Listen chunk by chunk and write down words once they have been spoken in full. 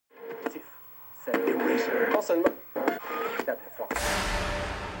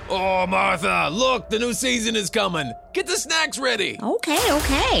Oh, Martha, look, the new season is coming. Get the snacks ready.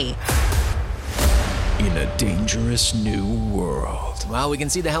 Okay. In a dangerous new world. Well, we can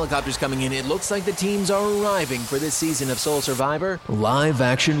see the helicopters coming in. It looks like the teams are arriving for this season of Soul Survivor.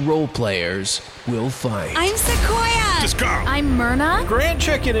 Live-action role players will fight. I'm Sequoia. Just Carl. I'm Myrna. Grant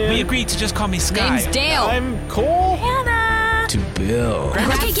checking in. We agreed to just call me Sky. Name's Dale. I'm Cole. Hannah. To build.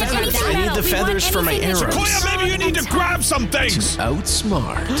 I need the feathers for my arrows. Sequoia, maybe you need to grab some To things.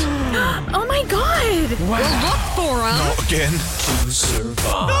 outsmart. Oh my God. Wow. We'll look for him. Not again. To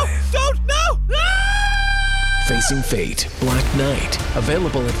survive. No! Facing Fate, Black Knight.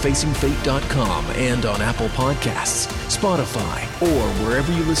 Available at facingfate.com and on Apple Podcasts, Spotify, or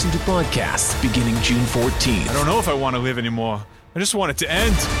wherever you listen to podcasts beginning June 14th. I don't know if I want to live anymore. I just want it to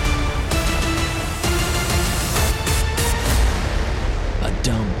end. A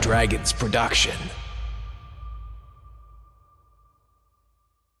Dumb Dragons production.